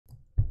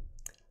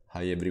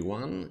Hi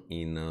everyone,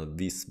 in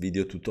this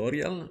video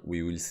tutorial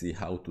we will see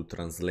how to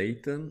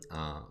translate an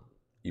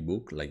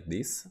ebook like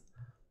this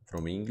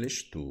from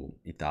English to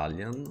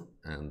Italian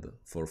and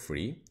for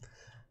free.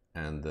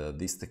 And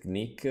this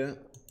technique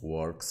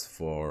works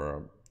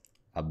for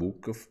a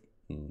book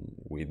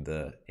with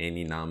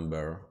any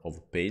number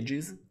of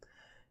pages,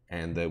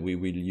 and we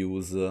will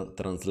use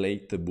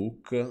translate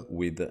book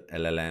with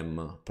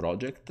LLM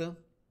project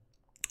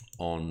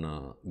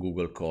on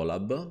Google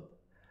Colab,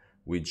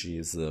 which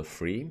is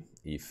free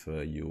if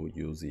you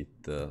use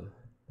it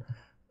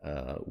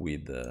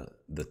with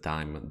the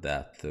time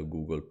that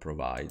Google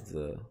provides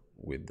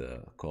with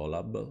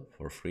Colab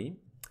for free.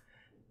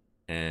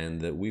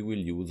 And we will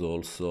use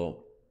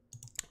also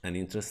an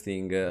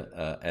interesting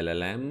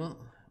LLM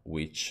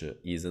which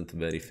isn't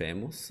very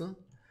famous,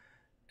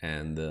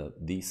 and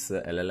this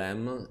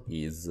LLM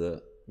is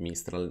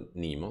Mistral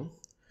Nemo,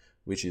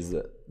 which is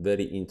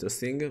very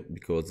interesting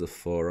because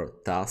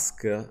for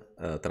task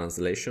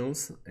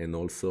translations and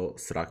also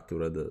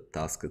structured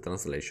task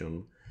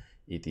translation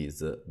it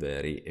is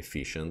very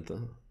efficient.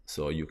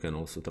 So you can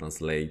also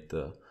translate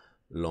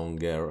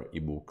longer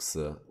ebooks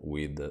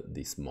with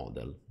this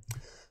model.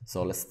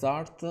 So let's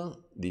start.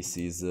 This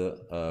is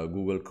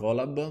Google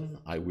Colab.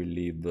 I will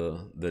leave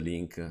the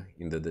link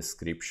in the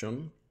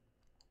description.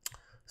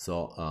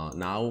 So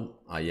now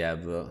I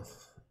have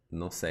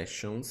no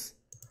sessions.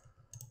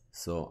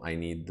 So I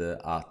need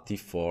a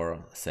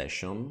T4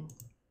 session,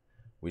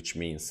 which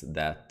means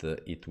that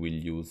it will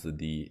use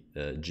the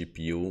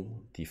GPU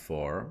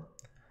T4,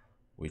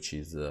 which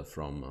is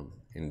from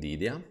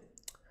NVIDIA.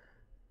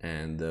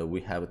 And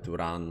we have to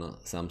run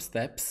some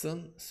steps.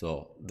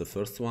 So the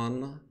first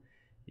one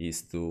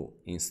is to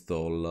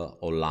install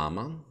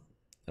Ollama.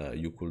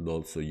 You could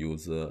also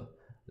use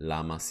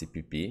Llama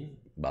CPP,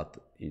 but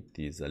it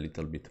is a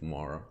little bit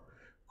more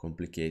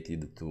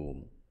complicated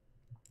to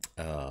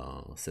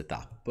set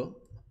up.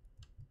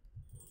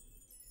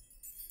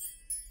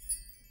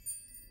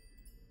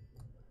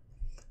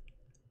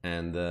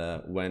 And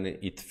when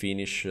it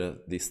finishes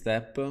this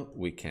step,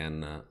 we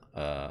can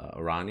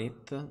run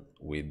it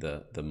with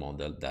the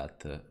model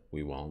that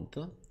we want.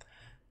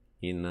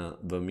 In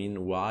the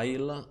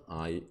meanwhile,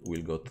 I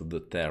will go to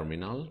the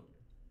terminal,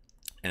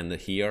 and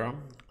here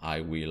I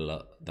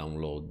will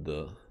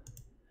download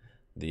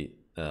the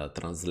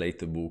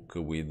translate book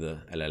with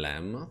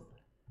LLM.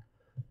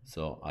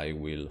 So I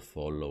will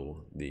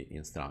follow the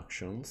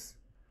instructions.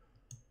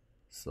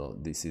 So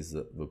this is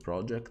the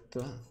project,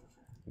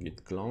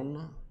 git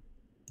clone.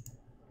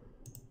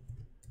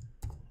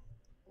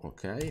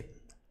 Okay.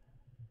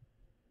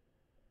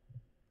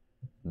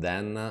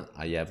 Then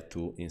I have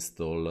to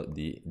install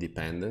the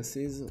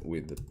dependencies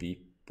with the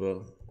pip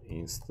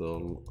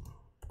install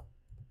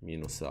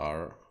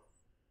 -r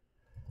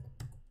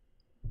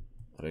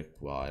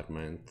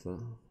requirement.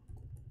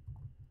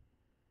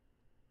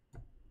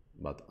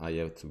 But I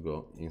have to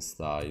go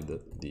inside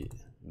the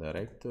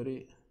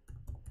directory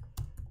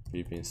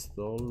pip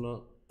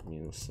install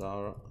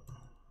 -r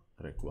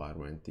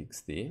requirement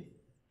txt.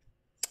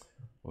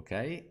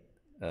 Okay,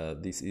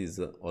 this is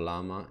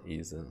Ollama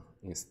is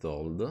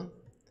installed,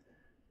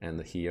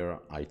 and here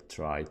I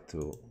try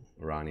to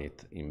run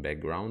it in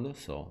background,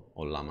 so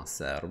Ollama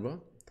serve,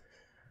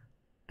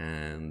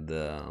 and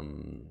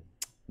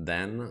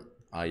then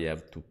I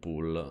have to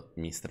pull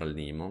Mistral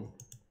Nemo,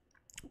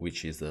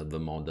 which is the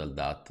model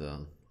that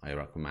I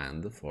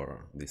recommend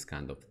for this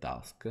kind of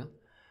task.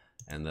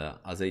 And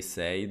as I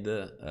said,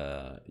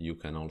 you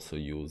can also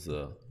use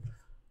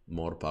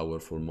more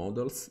powerful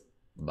models,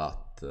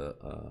 but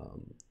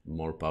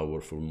more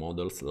powerful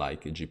models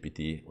like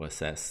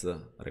GPT-OSS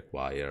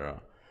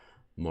require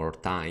more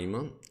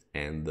time,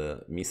 and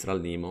Mistral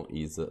Nemo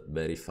is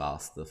very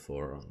fast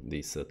for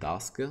this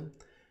task.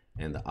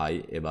 And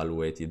I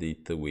evaluated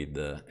it with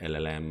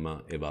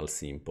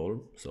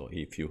llm-eval-simple. So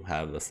if you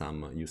have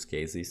some use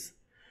cases,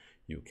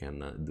 you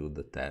can do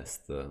the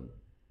test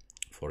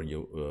for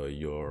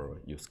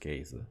your use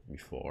case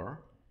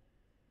before.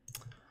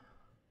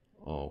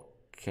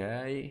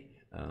 Okay,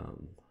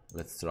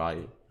 let's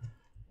try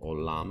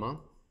Ollama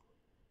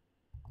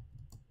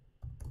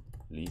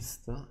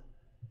list.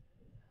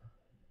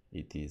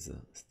 It is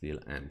still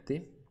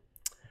empty.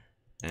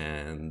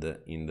 And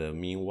in the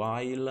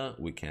meanwhile,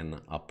 we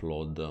can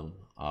upload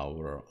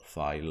our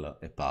file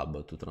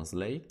EPUB to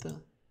translate,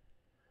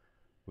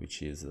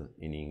 which is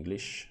in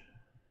English,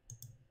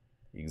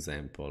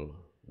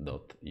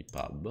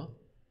 example.epub,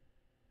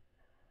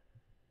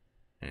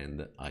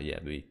 and I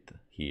have it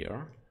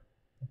here.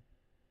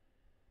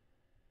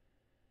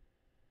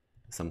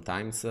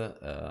 Sometimes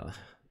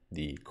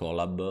the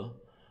Colab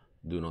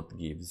do not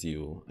gives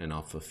you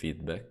enough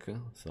feedback,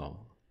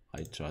 so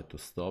I try to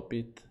stop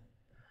it.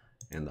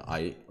 And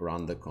I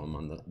run the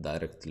command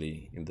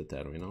directly in the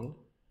terminal.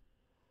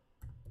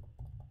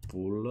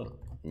 Pull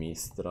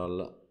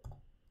Mistral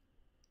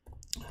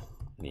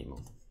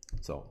Nemo.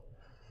 So,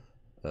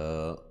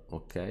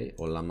 okay,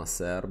 Ollama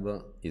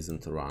serve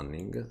isn't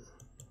running.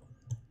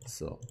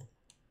 So,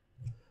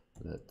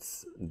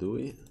 let's do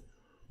it.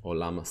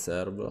 llama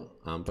serve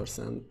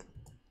ampersand.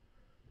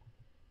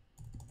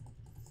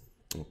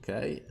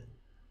 Okay,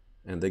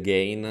 and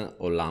again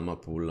llama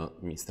pull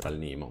Mistral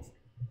Nemo.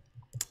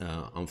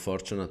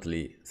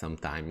 Unfortunately,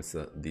 sometimes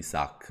this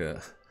hack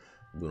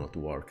do not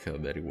work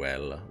very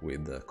well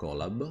with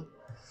Colab.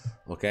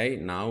 Okay,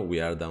 now we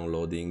are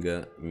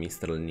downloading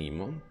Mistral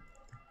Nemo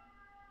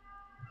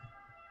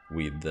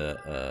with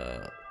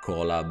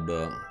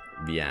Colab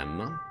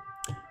VM,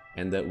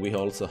 and we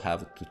also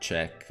have to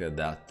check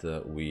that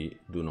we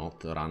do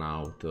not run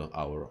out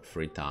our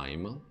free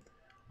time.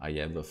 I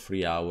have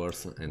 3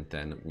 hours and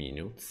 10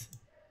 minutes.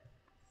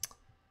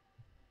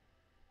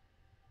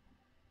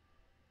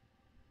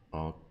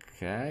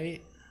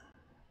 Okay,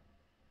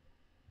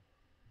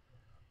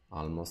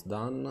 almost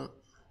done.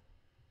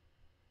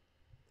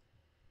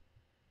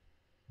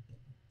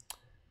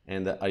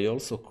 And I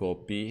also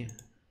copy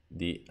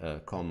the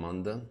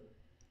command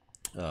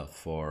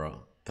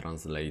for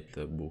translate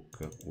book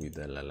with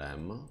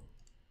LLM,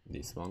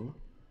 this one.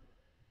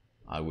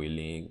 I will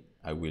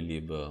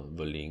leave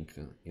the link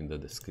in the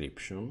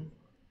description.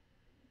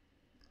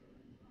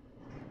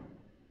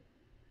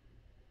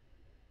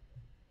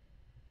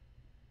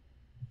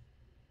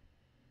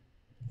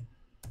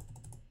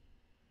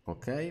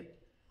 Okay,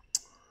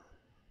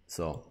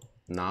 so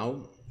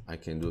now I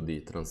can do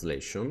the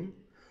translation.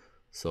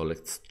 So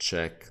let's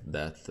check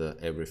that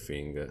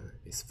everything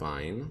is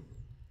fine.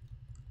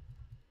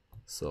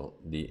 So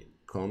the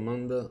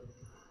command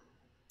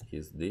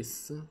is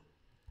this: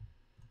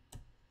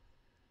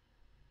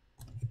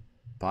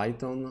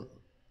 Python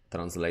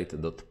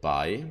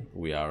translate.py.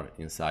 We are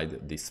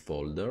inside this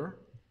folder.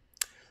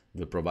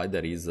 The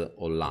provider is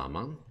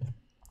Ollama.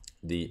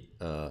 The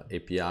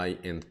API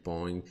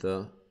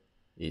endpoint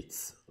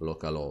it's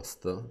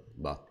localhost,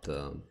 but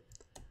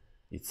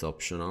it's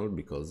optional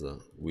because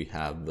we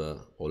have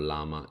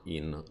Ollama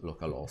in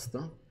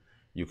localhost.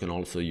 You can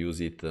also use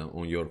it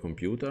on your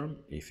computer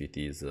if it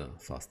is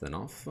fast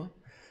enough.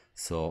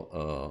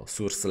 So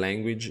source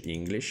language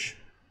English,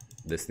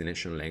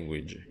 destination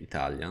language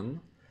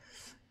Italian,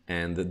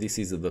 and this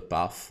is the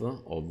path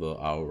of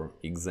our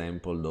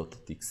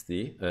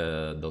example.txt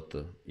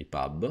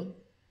 .epub,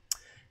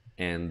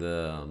 and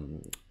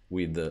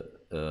with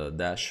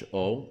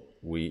 -o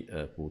we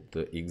put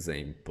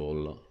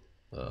example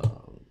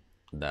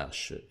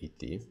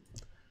 -et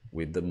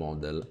with the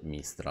model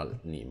Mistral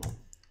Nemo.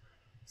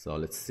 So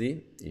let's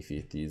see if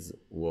it is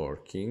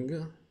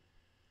working.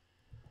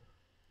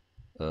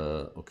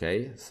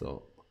 Okay,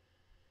 so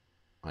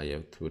I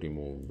have to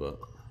remove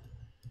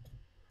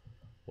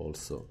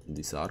also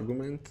this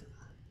argument.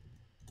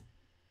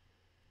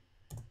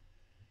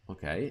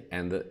 Okay,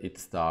 and it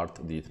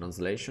starts the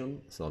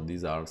translation. So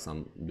these are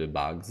some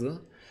debugs.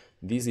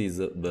 This is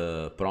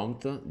the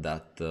prompt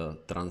that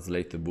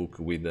translate book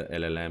with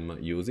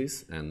LLM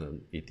uses,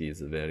 and it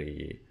is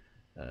very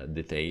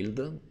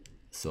detailed.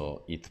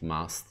 So it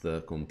must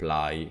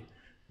comply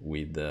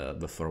with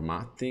the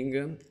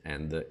formatting,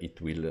 and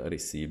it will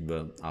receive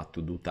a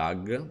to-do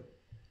tag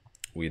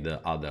with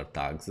other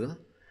tags,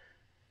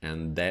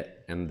 and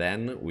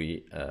then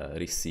we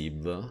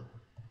receive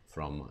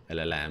from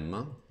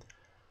LLM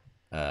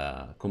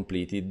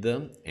completed,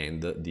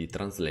 and the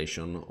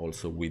translation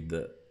also with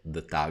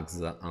the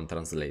tags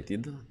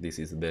untranslated. This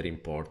is very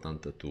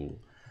important to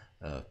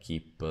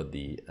keep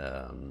the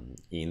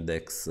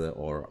index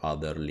or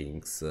other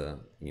links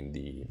in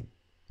the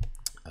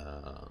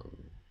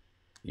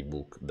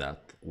ebook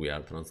that we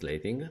are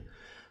translating.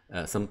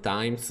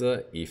 Sometimes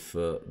if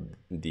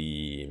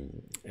the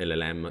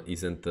LLM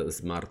isn't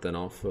smart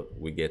enough,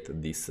 we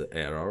get these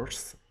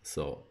errors.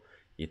 So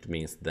it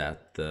means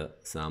that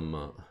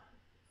some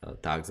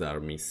tags are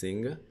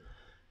missing.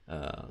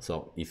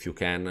 So if you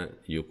can,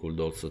 you could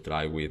also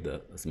try with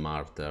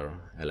smarter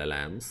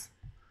LLMs.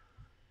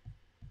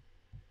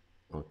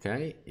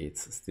 Okay,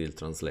 it's still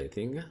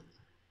translating.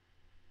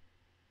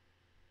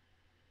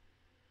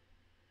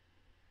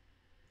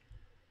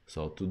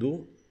 So to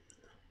do,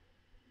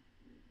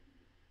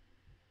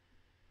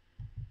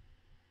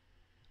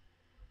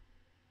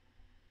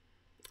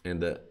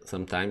 and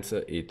sometimes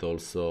it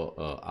also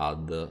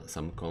add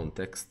some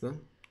context.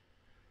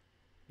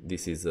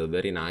 This is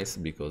very nice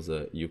because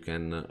you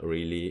can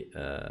really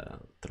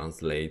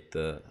translate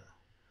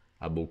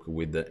a book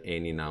with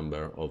any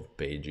number of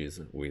pages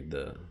with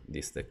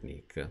this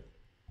technique.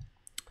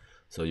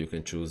 So you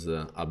can choose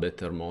a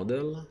better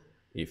model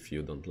if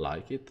you don't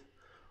like it,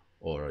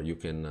 or you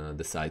can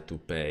decide to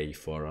pay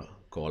for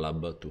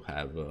Colab to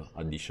have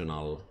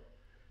additional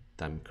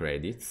time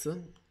credits.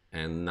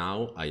 And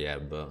now I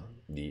have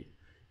the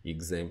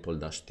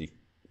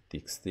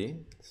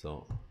example-txt.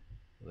 So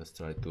let's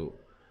try to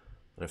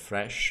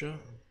refresh.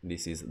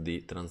 This is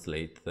the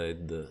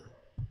translated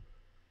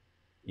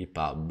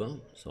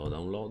EPUB. So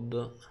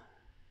download.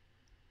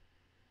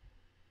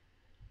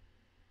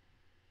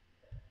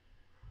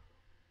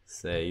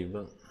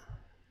 Save.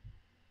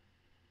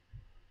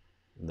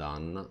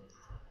 Done.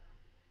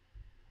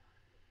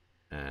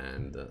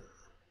 And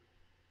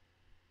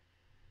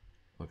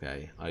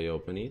okay, I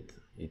open it.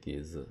 It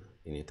is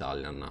in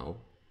Italian now.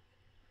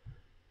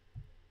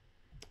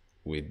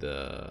 with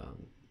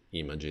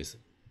images.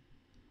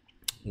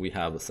 We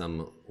have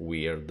some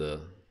weird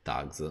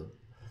tags,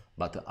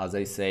 but as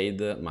I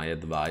said, my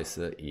advice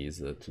is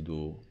to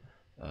do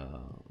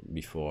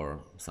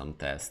before some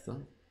test,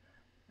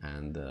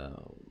 and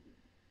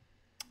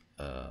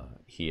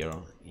here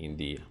in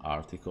the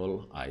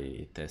article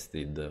I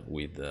tested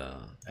with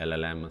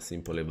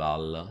llm-simple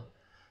eval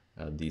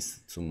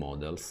these two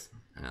models,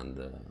 and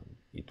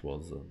it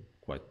was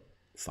quite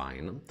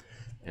fine.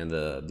 And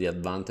the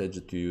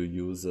advantage to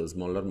use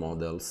smaller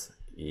models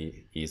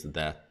is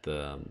that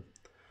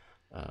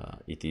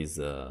it is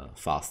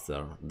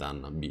faster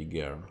than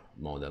bigger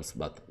models,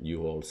 but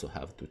you also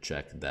have to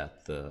check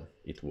that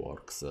it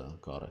works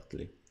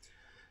correctly.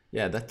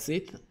 Yeah, that's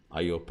it.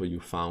 I hope you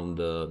found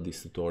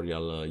this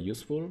tutorial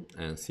useful,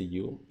 and see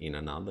you in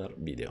another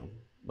video.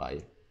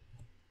 Bye.